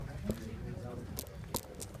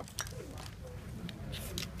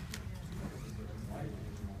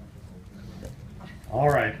All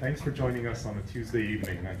right, thanks for joining us on a Tuesday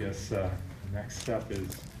evening. I guess the next step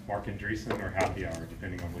is Mark Andreessen or happy hour,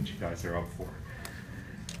 depending on what you guys are up for.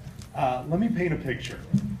 Let me paint a picture.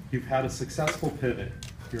 You've had a successful pivot.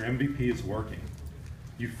 Your MVP is working.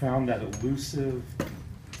 You found that elusive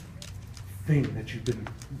thing that you've been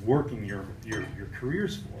working your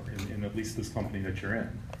careers for, in at least this company that you're in.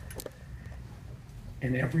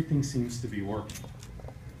 And everything seems to be working.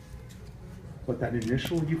 But that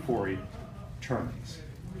initial euphoria turns.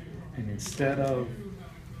 And instead of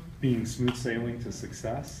being smooth sailing to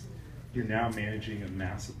success, you're now managing a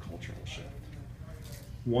massive cultural shift.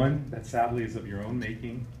 One that sadly is of your own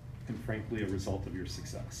making and frankly a result of your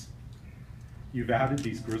success. You've added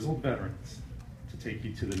these grizzled veterans to take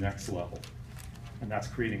you to the next level, and that's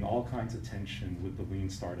creating all kinds of tension with the lean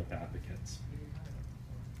startup advocates.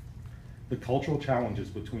 The cultural challenges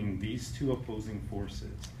between these two opposing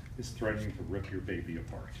forces is threatening to rip your baby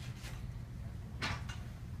apart.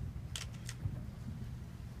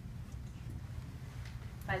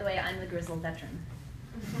 By the way, I'm the grizzled veteran.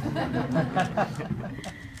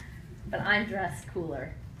 But I'm dressed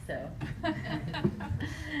cooler, so.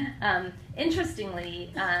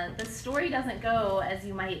 Interestingly, the story doesn't go as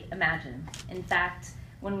you might imagine. In fact,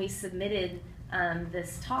 when we submitted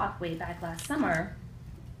this talk way back last summer,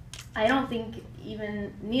 I don't think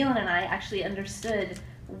even Neelan and I actually understood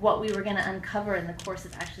what we were going to uncover in the course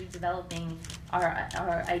of actually developing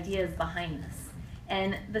our ideas behind this.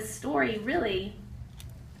 And the story really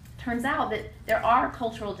turns out that there are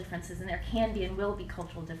cultural differences, and there can be and will be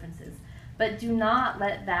cultural differences, but do not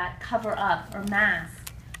let that cover up or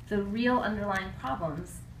mask the real underlying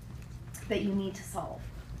problems that you need to solve.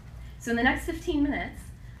 So in the next 15 minutes,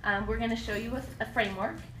 we're going to show you a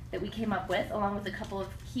framework that we came up with, along with a couple of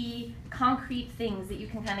key concrete things that you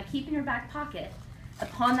can kind of keep in your back pocket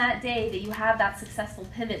upon that day that you have that successful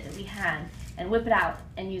pivot that we had, and whip it out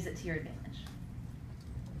and use it to your advantage.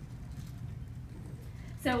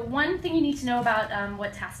 So one thing you need to know about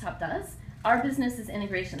what TaskTop does, our business is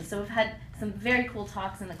integration. So we've had some very cool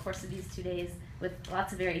talks in the course of these 2 days with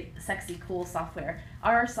lots of very sexy, cool software.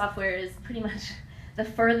 Our software is pretty much the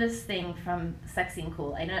furthest thing from sexy and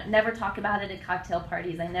cool. I never talk about it at cocktail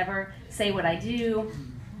parties. I never say what I do.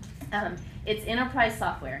 It's enterprise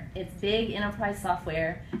software. It's big enterprise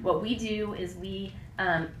software. What we do is we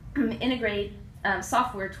integrate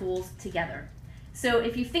software tools together. So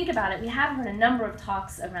if you think about it, we have heard a number of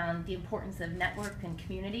talks around the importance of network and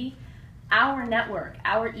community. Our network,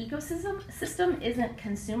 our ecosystem isn't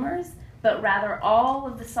consumers, but rather all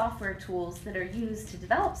of the software tools that are used to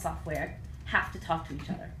develop software have to talk to each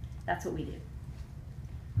other. That's what we do.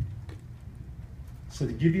 So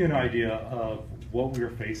to give you an idea of what we were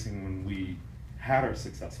facing when we had our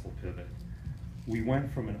successful pivot, we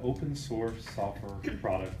went from an open source software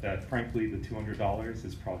product that frankly the $200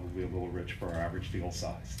 is probably a little rich for our average deal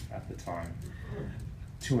size at the time,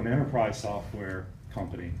 to an enterprise software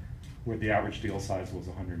company where the average deal size was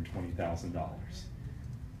 $120,000.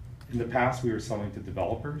 In the past we were selling to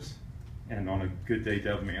developers and on a good day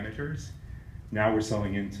dev managers. Now we're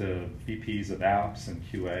selling into VPs of apps and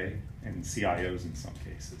QA and CIOs in some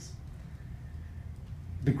cases.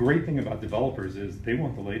 The great thing about developers is they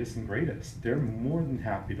want the latest and greatest. They're more than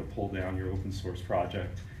happy to pull down your open source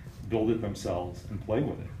project, build it themselves, and play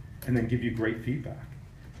with it, and then give you great feedback.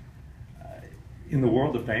 In the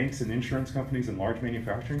world of banks and insurance companies and large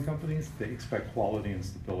manufacturing companies, they expect quality and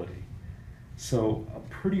stability. So a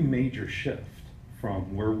pretty major shift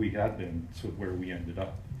from where we had been to where we ended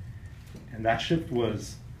up. And that shift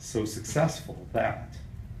was so successful that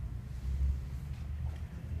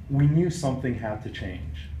we knew something had to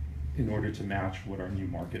change in order to match what our new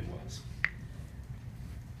market was.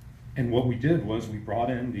 And what we did was we brought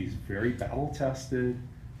in these very battle-tested,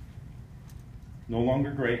 no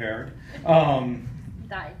longer gray-haired,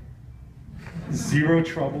 Died. zero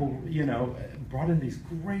trouble, brought in these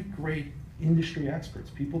great industry experts,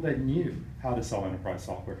 people that knew how to sell enterprise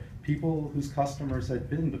software, people whose customers had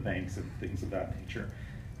been the banks and things of that nature,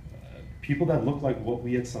 people that looked like what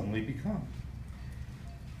we had suddenly become.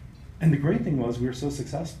 And the great thing was we were so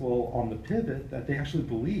successful on the pivot that they actually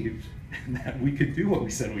believed that we could do what we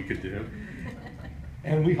said we could do,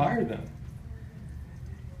 and we hired them.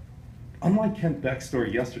 Unlike Kent Beck's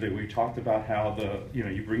story yesterday, where he talked about how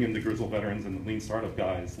you bring in the grizzled veterans and the lean startup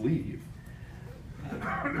guys leave,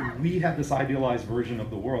 we had this idealized version of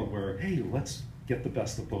the world where, hey, let's get the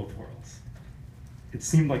best of both worlds. It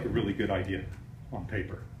seemed like a really good idea on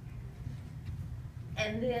paper.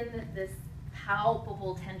 And then this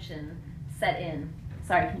palpable tension set in.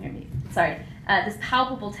 Sorry, can you hear me? Sorry. This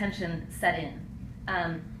palpable tension set in.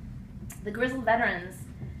 The grizzled veterans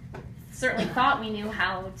certainly thought we knew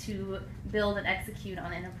how to build and execute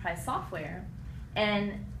on enterprise software.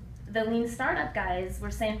 And the lean startup guys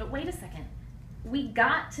were saying, but wait a second, we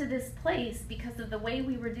got to this place because of the way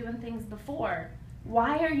we were doing things before.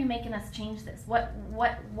 Why are you making us change this? What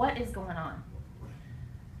is going on?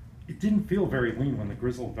 It didn't feel very lean when the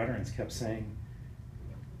grizzled veterans kept saying,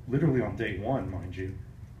 literally on day one, mind you,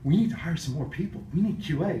 we need to hire some more people. We need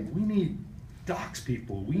QA. We need docs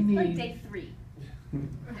people. We need... Like day 3.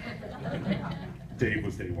 Dave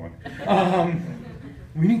was day 1.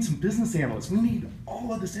 We need some business analysts. We need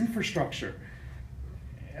all of this infrastructure.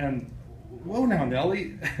 And whoa now,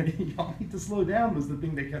 Nelly, y'all need to slow down was the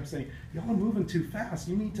thing they kept saying. Y'all are moving too fast.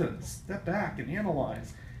 You need to step back and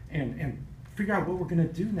analyze and figure out what we're going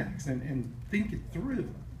to do next and think it through.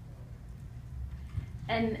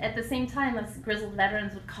 And at the same time, us grizzled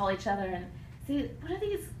veterans would call each other and say, what are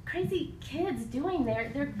these crazy kids doing?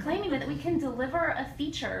 They're claiming that we can deliver a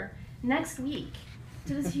feature next week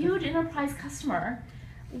to this huge enterprise customer.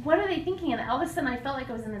 What are they thinking? And all of a sudden I felt like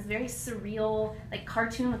I was in this very surreal like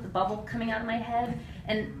cartoon with the bubble coming out of my head.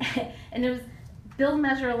 And and it was build,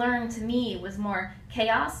 measure, learn to me was more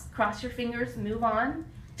chaos, cross your fingers, move on.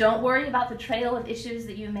 Don't worry about the trail of issues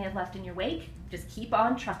that you may have left in your wake. Just keep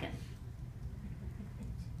on trucking.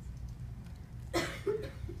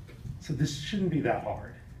 So this shouldn't be that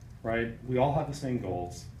hard, right? We all have the same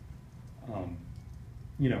goals.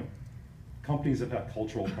 You know, companies have had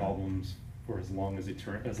cultural problems for as long as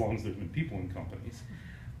there's been people in companies.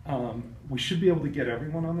 We should be able to get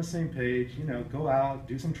everyone on the same page. You know, go out,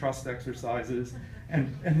 do some trust exercises,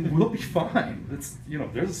 and we'll be fine. That's, you know,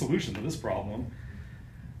 there's a solution to this problem.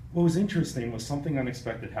 What was interesting was something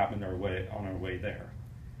unexpected happened on our way there.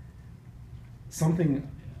 Something,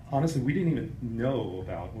 honestly, we didn't even know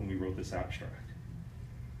about when we wrote this abstract.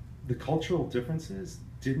 The cultural differences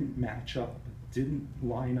didn't match up, didn't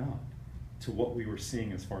line up to what we were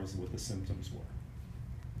seeing as far as what the symptoms were.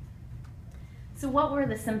 So what were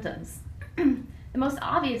the symptoms? The most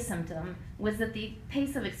obvious symptom was that the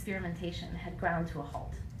pace of experimentation had ground to a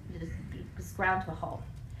halt. It was ground to a halt.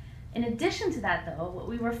 In addition to that, though, what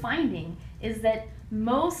we were finding is that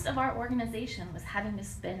most of our organization was having to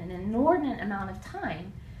spend an inordinate amount of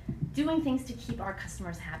time doing things to keep our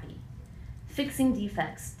customers happy, fixing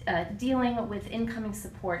defects, dealing with incoming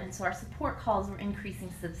support, and so our support calls were increasing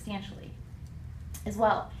substantially as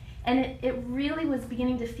well. And it really was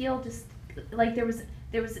beginning to feel just like there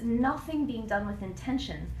was nothing being done with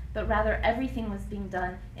intention, but rather everything was being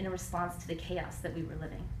done in a response to the chaos that we were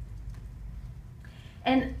living.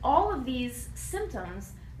 And all of these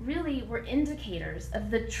symptoms really were indicators of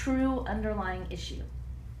the true underlying issue.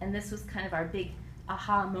 And this was kind of our big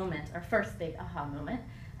aha moment, our first big aha moment,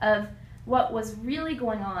 of what was really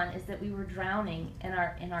going on is that we were drowning in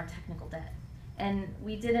our technical debt. And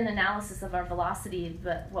we did an analysis of our velocity,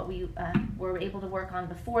 but what we were able to work on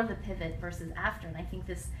before the pivot versus after. And I think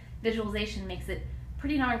this visualization makes it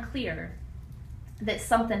pretty darn clear that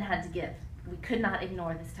something had to give. We could not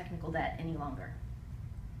ignore this technical debt any longer.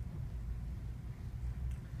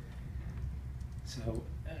 So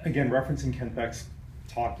again, referencing Ken Beck's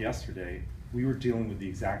talk yesterday, we were dealing with the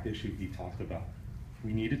exact issue he talked about.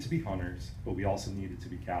 We needed to be hunters, but we also needed to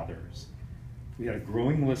be gatherers. We had a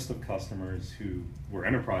growing list of customers who were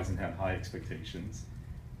enterprise and had high expectations,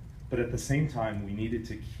 but at the same time, we needed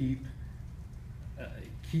to keep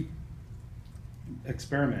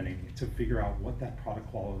experimenting to figure out what that product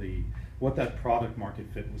quality, what that product market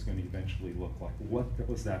fit was going to eventually look like. What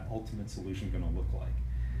was that ultimate solution going to look like?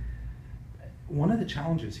 One of the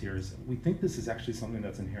challenges here is we think this is actually something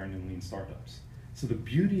that's inherent in lean startups. So the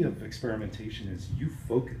beauty of experimentation is you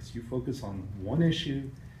focus on one issue,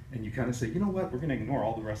 and you kind of say, you know what, we're going to ignore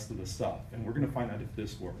all the rest of the stuff, and we're going to find out if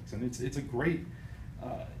this works. And it's a great,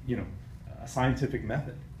 scientific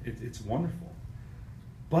method. It's wonderful.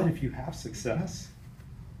 But if you have success,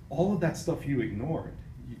 all of that stuff you ignored,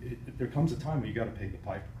 there comes a time where you got to pay the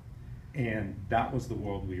piper. And that was the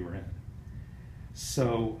world we were in.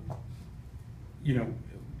 So,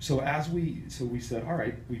 so we said, all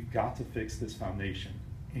right, we've got to fix this foundation,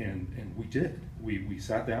 and we did. We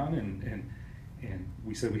sat down and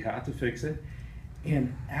we said we had to fix it.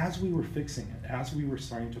 And as we were fixing it, as we were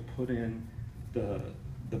starting to put in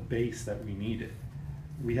the base that we needed,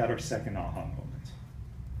 we had our second aha moment.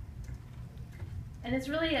 And it's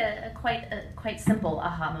really a quite simple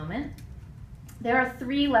aha moment. There are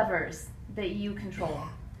 3 levers that you control.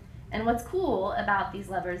 And what's cool about these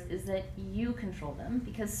levers is that you control them,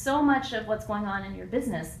 because so much of what's going on in your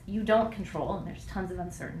business you don't control, and there's tons of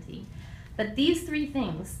uncertainty. But these 3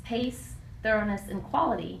 things, pace, thoroughness, and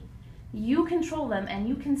quality, you control them, and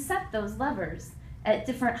you can set those levers at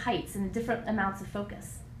different heights and different amounts of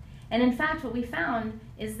focus. And in fact, what we found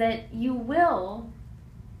is that you will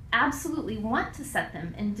absolutely want to set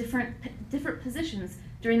them in different positions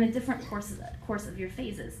during the different course of your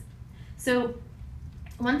phases. So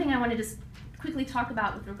one thing I want to just quickly talk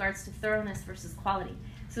about with regards to thoroughness versus quality.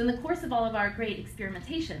 So in the course of all of our great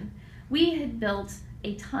experimentation, we had built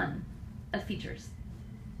a ton of features,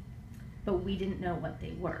 but we didn't know what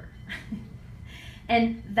they were.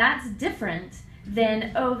 And that's different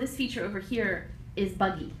than, oh, this feature over here is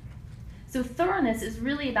buggy. So thoroughness is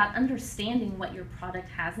really about understanding what your product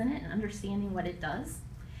has in it and understanding what it does,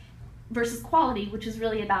 versus quality, which is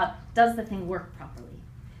really about, does the thing work properly?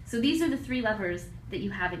 So these are the three levers that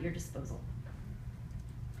you have at your disposal.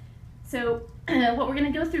 So what we're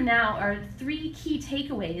going to go through now are three key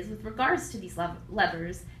takeaways with regards to these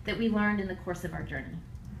levers that we learned in the course of our journey.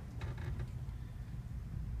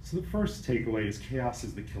 So the first takeaway is chaos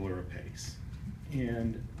is the killer of pace.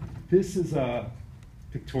 And this is a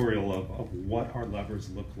pictorial of what our levers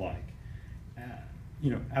look like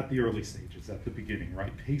at the early stages, at the beginning,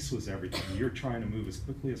 right? Pace was everything. You're trying to move as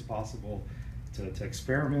quickly as possible to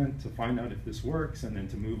experiment, to find out if this works, and then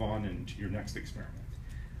to move on into your next experiment.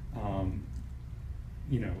 And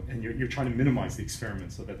you're trying to minimize the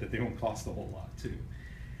experiments so that they don't cost a whole lot too.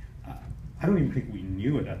 I don't even think we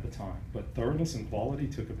knew it at the time, but thoroughness and quality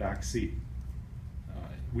took a back seat.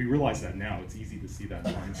 We realize that now. It's easy to see that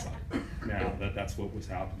in hindsight now that that's what was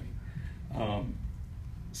happening.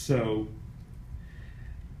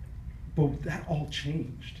 But that all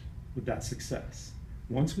changed with that success.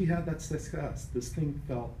 Once we had that success, this thing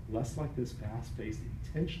felt less like this fast-paced,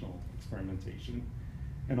 intentional experimentation,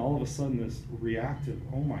 and all of a sudden this reactive,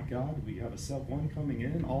 oh my God, we have a sub one coming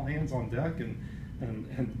in, all hands on deck, and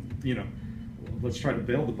let's try to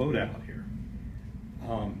bail the boat out here.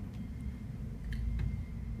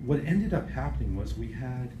 What ended up happening was we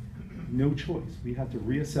had no choice. We had to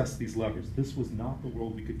reassess these levers. This was not the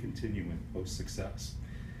world we could continue in post-success.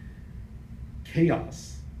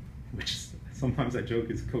 Chaos, which sometimes I joke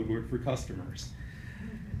is a code word for customers,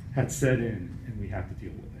 had set in, and we had to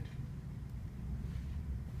deal with it.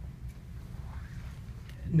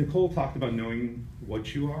 Nicole talked about knowing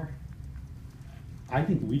what you are. I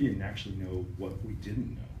think we didn't actually know what we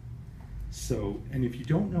didn't know. So, and if you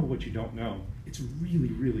don't know what you don't know, it's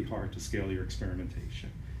really, really hard to scale your experimentation.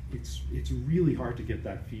 It's really hard to get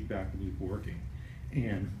that feedback loop working.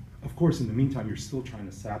 And of course, in the meantime, you're still trying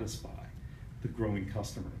to satisfy the growing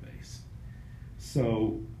customer base.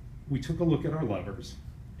 So we took a look at our levers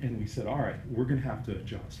and we said, all right, we're gonna have to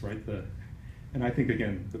adjust, right? And I think,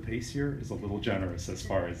 again, the pace here is a little generous as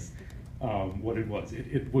far as what it was.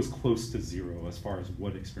 It was close to zero as far as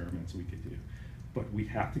what experiments we could do. But we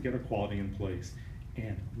have to get our quality in place,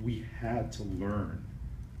 and we had to learn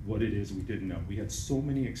what it is we didn't know. We had so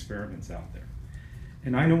many experiments out there.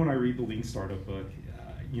 And I know when I read the Lean Startup book,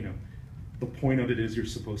 the point of it is you're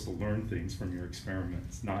supposed to learn things from your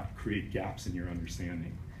experiments, not create gaps in your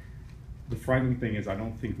understanding. The frightening thing is I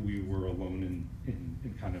don't think we were alone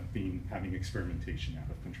in kind of having experimentation out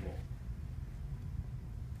of control.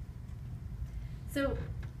 So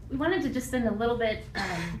we wanted to just spend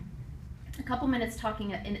a couple minutes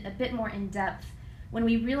talking a bit more in depth when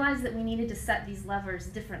we realized that we needed to set these levers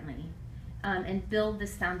differently and build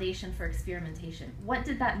this foundation for experimentation. What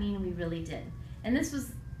did that mean we really did? And this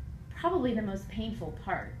was probably the most painful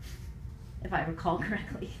part, if I recall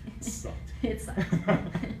correctly. It sucked. It sucked.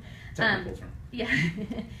 Technical term. Yeah.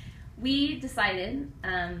 We decided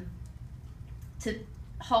to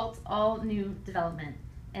halt all new development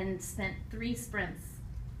and spent 3 sprints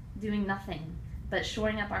doing nothing but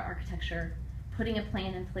shoring up our architecture, putting a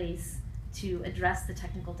plan in place to address the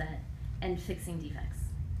technical debt, and fixing defects,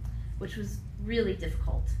 which was really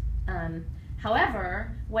difficult.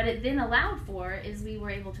 However, what it then allowed for is we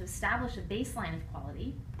were able to establish a baseline of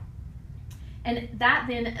quality, and that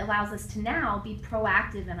then allows us to now be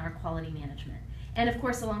proactive in our quality management. And of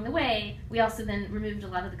course, along the way, we also then removed a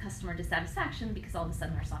lot of the customer dissatisfaction because all of a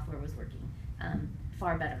sudden our software was working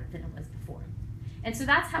far better than it was before. And so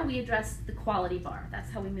that's how we addressed the quality bar.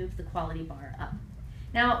 That's how we moved the quality bar up.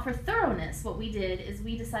 Now, for thoroughness, what we did is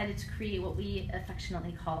we decided to create what we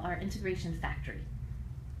affectionately call our integration factory.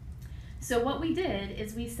 So what we did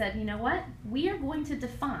is we said, you know what? We are going to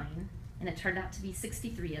define, and it turned out to be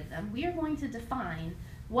 63 of them, we are going to define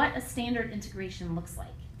what a standard integration looks like.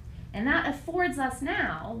 And that affords us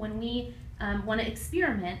now, when we want to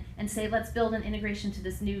experiment and say, let's build an integration to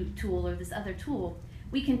this new tool or this other tool,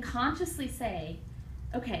 we can consciously say,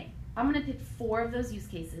 okay, I'm going to pick 4 of those use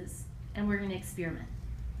cases, and we're going to experiment.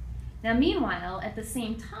 Now, meanwhile, at the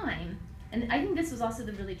same time, and I think this was also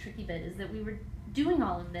the really tricky bit, is that we were doing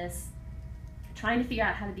all of this, trying to figure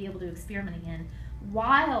out how to be able to experiment again,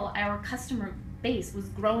 while our customer base was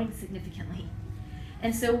growing significantly.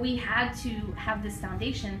 And so we had to have this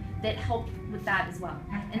foundation that helped with that as well.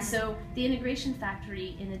 And so the Integration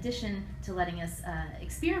Factory, in addition to letting us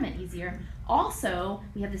experiment easier, also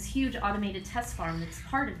we have this huge automated test farm that's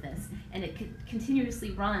part of this, and it continuously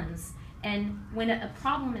runs. And when a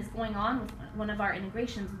problem is going on with one of our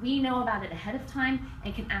integrations, we know about it ahead of time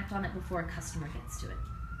and can act on it before a customer gets to it.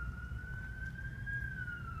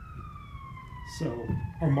 So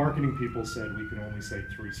our marketing people said we can only say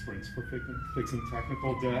 3 sprints for fixing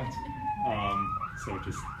technical debt. So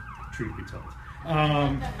just truth be told.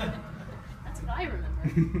 That's what I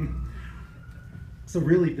remember. So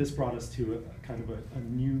really this brought us to a kind of a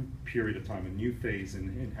new period of time, a new phase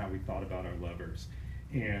in how we thought about our levers.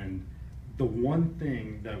 And the one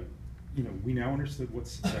thing that, we now understood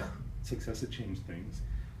that success had changed things.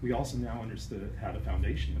 We also now understood it had a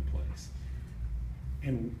foundation in place.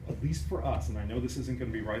 And at least for us, and I know this isn't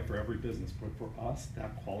going to be right for every business, but for us,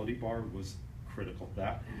 that quality bar was critical.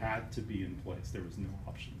 That had to be in place. There was no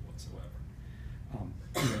option whatsoever.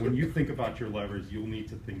 When you think about your levers, you'll need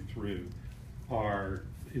to think through,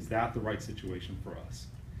 is that the right situation for us?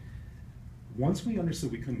 Once we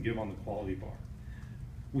understood we couldn't give on the quality bar,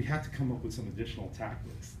 we had to come up with some additional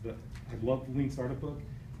tactics. I love the Lean Startup book.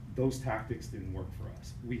 Those tactics didn't work for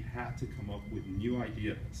us. We had to come up with new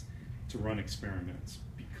ideas to run experiments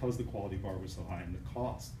because the quality bar was so high and the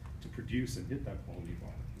cost to produce and hit that quality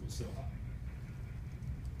bar was so high.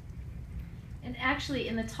 And actually,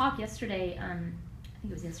 in the talk yesterday, I think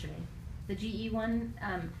it was yesterday, the GE one,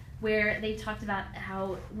 where they talked about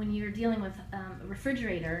how when you're dealing with a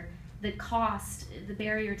refrigerator, the cost, the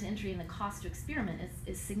barrier to entry and the cost to experiment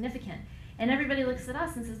is significant. And everybody looks at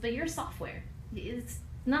us and says, but you're software. It's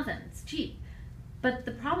nothing, it's cheap. But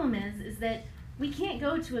the problem is that we can't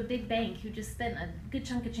go to a big bank who just spent a good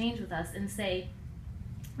chunk of change with us and say,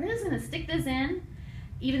 we're just gonna stick this in,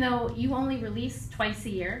 even though you only release twice a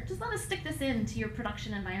year, just let us stick this into your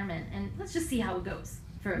production environment and let's just see how it goes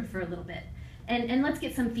for a little bit. And let's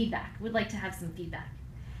get some feedback. We'd like to have some feedback.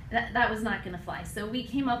 That was not gonna fly. So we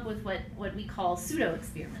came up with what we call pseudo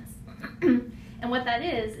experiments. And what that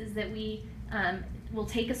is that we will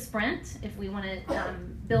take a sprint if we want to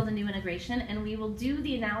build a new integration, and we will do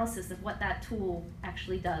the analysis of what that tool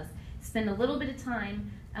actually does. Spend a little bit of time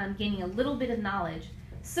gaining a little bit of knowledge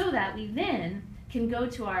so that we then can go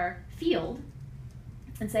to our field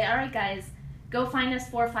and say, all right guys, go find us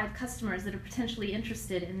 4 or 5 customers that are potentially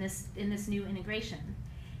interested in this new integration.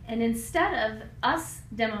 And instead of us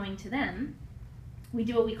demoing to them, we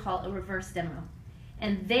do what we call a reverse demo.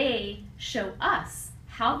 And they show us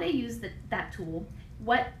how they use that tool,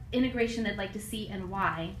 what integration they'd like to see and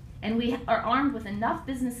why, and we are armed with enough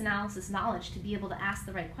business analysis knowledge to be able to ask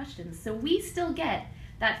the right questions. So we still get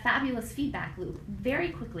that fabulous feedback loop very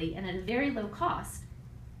quickly and at a very low cost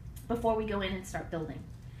before we go in and start building.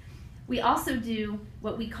 We also do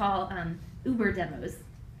what we call Uber demos.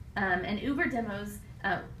 And Uber demos,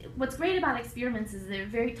 what's great about experiments is they're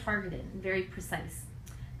very targeted and very precise.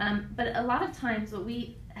 But a lot of times what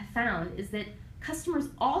we have found is that customers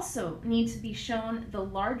also need to be shown the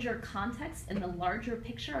larger context and the larger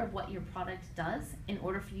picture of what your product does in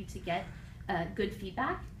order for you to get good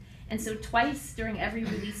feedback. And so twice during every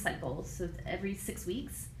release cycle, so every 6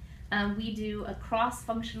 weeks, we do a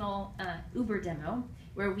cross-functional Uber demo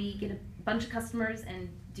where we get a bunch of customers and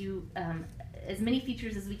do as many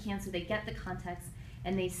features as we can so they get the context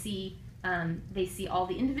and they see all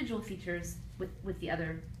the individual features with the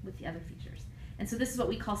other features. And so this is what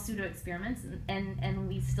we call pseudo experiments, and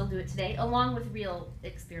we still do it today, along with real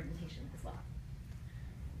experimentation as well.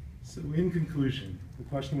 So in conclusion, the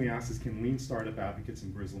question we ask is, can Lean Startup advocates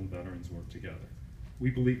and Grizzle and veterans work together? We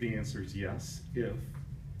believe the answer is yes, if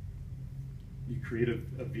you create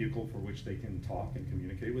a vehicle for which they can talk and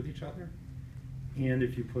communicate with each other, and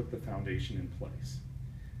if you put the foundation in place.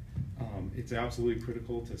 It's absolutely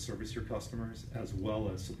critical to service your customers as well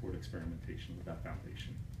as support experimentation with that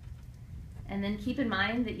foundation. And then keep in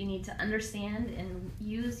mind that you need to understand and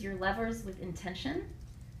use your levers with intention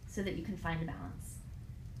so that you can find a balance.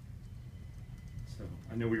 So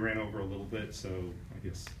I know we ran over a little bit, so I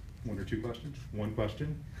guess 1 or 2 questions? 1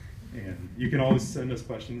 question. And you can always send us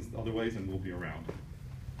questions other ways and we'll be around.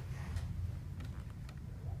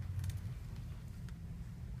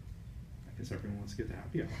 I guess everyone wants to get to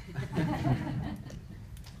happy hour.